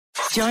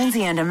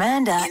Jonesy and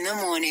Amanda In the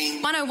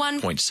morning.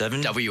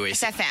 101.7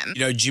 WSFM.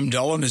 You know, Jim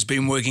Dolan has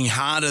been working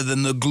harder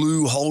than the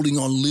glue holding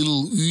on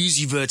little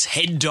Uzi Vert's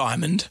head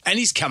diamond, and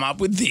he's come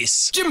up with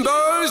this.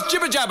 Jimbo's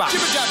Jibber Jabber.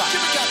 Jibber Jabber.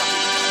 Jibber Jabber.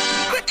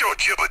 Let your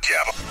jibber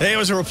jabber. There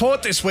was a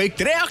report this week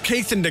that our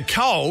Keith and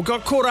Nicole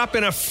got caught up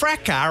in a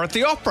fracas at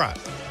the opera.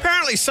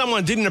 Apparently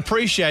someone didn't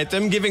appreciate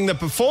them giving the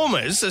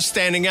performers a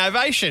standing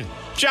ovation.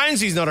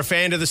 Jonesy's not a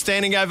fan of the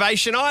standing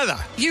ovation either.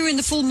 You're in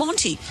the full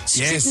Monty,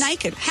 stripped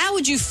naked. How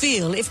would you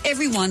feel if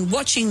everyone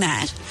watching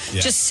that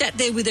just sat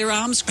there with their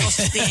arms crossed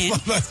at the end,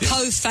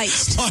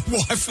 po-faced? My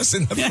wife was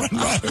in the front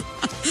row.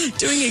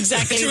 Doing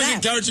exactly She was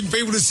that. encouraging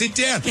people to sit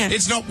down. Yeah.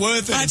 It's not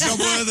worth it. It's not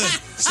worth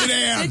it. Sit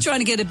down. They're trying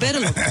to get a better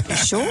look. Are you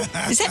sure?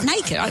 Is that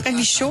naked? Are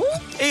you sure?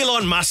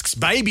 Elon Musk's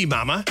baby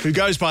mama, who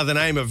goes by the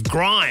name of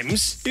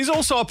Grimes, is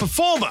also a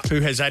performer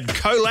who has had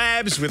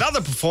collabs with other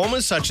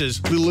performers such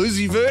as Lil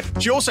Uzi Vert.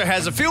 She also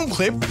has a film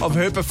clip of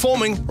her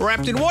performing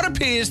wrapped in what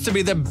appears to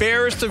be the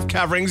barest of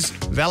coverings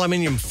of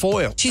aluminium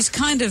foil. She's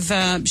kind of,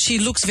 she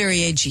looks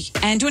very edgy.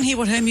 And do you want to hear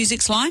what her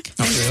music's like?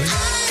 Not really.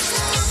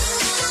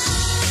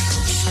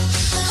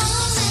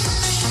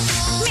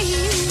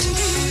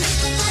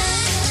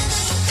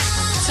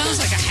 Sounds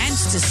like a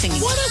hamster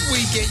singing. Why don't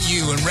we get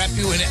you and wrap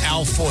you in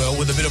alfoil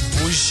with a bit of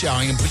bush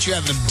showing and put you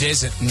out in the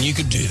desert and you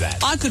could do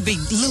that? I could be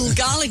little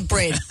garlic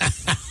bread.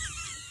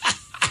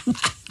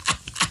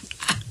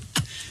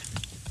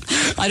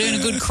 I do in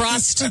a good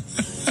crust.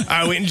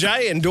 Owen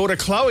J and daughter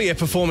Chloe are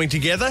performing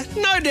together.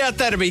 No doubt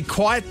that'll be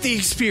quite the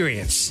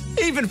experience,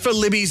 even for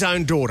Libby's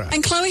own daughter.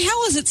 And Chloe, how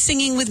was it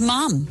singing with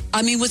Mum?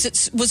 I mean, was it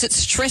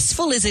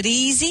stressful? Is it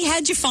easy?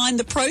 How'd you find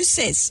the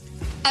process?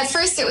 At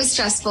first it was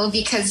stressful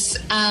because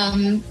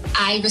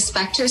I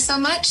respect her so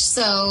much.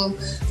 So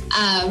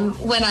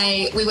when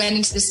we went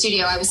into the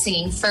studio, I was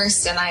singing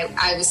first and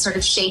I was sort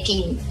of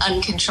shaking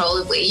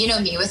uncontrollably. You know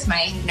me with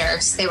my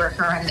nerves. They were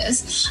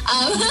horrendous.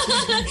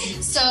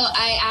 So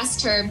I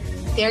asked her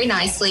very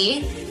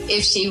nicely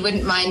if she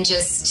wouldn't mind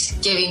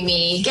just giving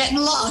me getting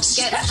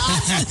lost.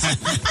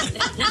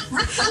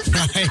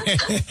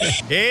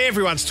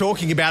 Everyone's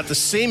talking about the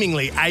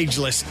seemingly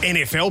ageless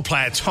NFL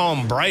player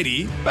Tom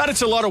Brady, but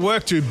it's a lot of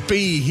work to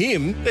be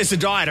him. There's a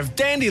diet of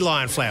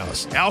dandelion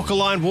flowers,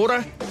 alkaline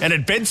water, and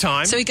at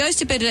bedtime... So he goes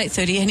to bed at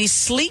 8:30 and he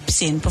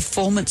sleeps in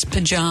performance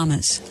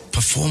pyjamas.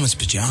 Performance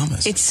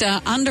pyjamas? It's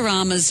Under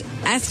Armour's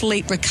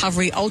Athlete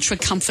Recovery Ultra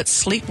Comfort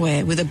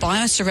sleepwear with a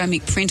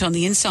bioceramic print on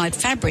the inside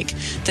fabric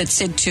that's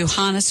said to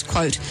harness,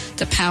 quote,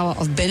 the power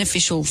of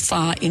beneficial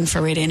far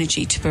infrared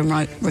energy to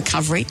promote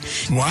recovery.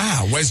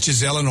 Wow, where's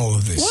Giselle in all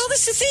of this? Well,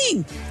 that's the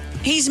thing.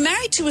 He's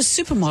married to a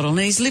supermodel and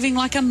he's living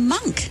like a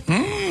monk.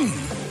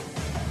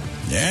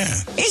 Yeah.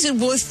 Is it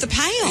worth the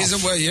payoff? Is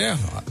it? Well, yeah.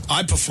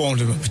 I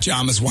performed in my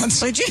pyjamas once.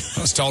 Did you?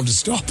 I was told to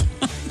stop.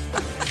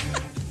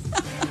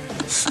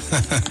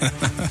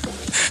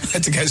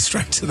 Had to go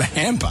straight to the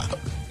hamper.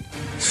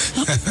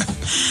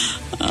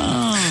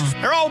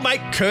 Our old mate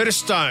Curtis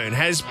Stone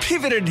has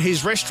pivoted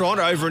his restaurant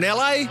over in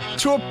LA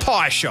to a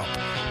pie shop.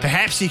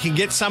 Perhaps he can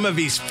get some of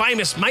his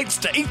famous mates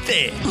to eat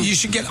there. You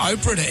should get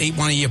Oprah to eat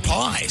one of your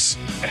pies.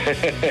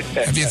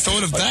 Have you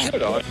thought of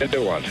that? I can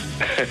do one.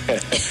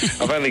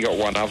 I've only got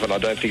one oven. I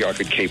don't think I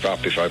could keep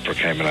up if Oprah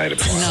came and ate a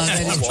pie. No,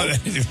 that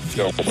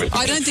is...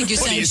 I don't think you're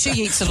saying she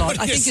eats a lot.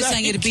 I think you're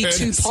saying it'd be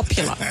too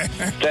popular.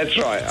 That's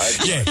right.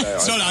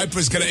 It's not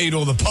Oprah's going to eat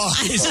all the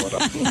pies.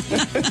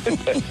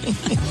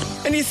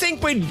 And you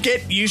think we'd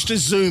get used to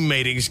Zoom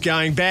meetings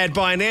going bad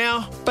by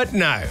now? But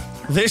no.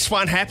 This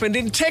one happened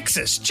in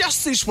Texas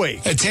just this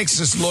week. A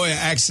Texas lawyer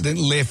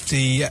accidentally left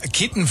the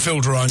kitten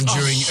filter on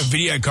during a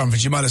video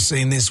conference. You might have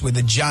seen this with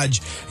a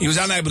judge. He was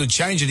unable to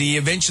change it. He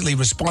eventually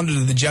responded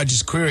to the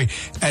judge's query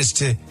as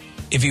to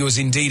if he was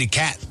indeed a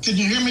cat. Can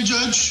you hear me,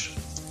 Judge?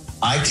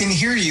 I can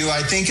hear you.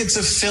 I think it's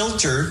a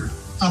filter.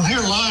 I'm here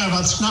live.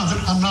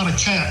 I'm not a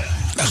cat.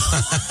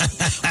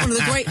 One of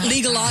the great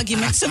legal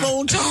arguments of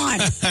all time.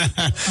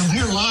 I'm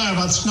here live.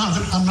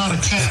 I'm not a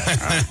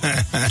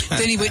cat.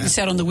 Then he went and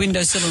sat on the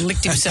windowsill and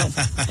licked himself.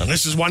 And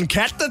this is one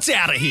cat that's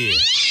out of here.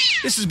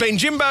 This has been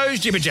Jimbo's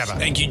Jibber Jabber.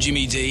 Thank you,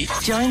 Jimmy D.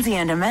 Jonesy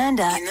and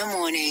Amanda In the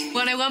morning.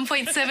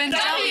 101.7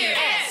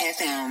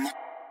 WSFM.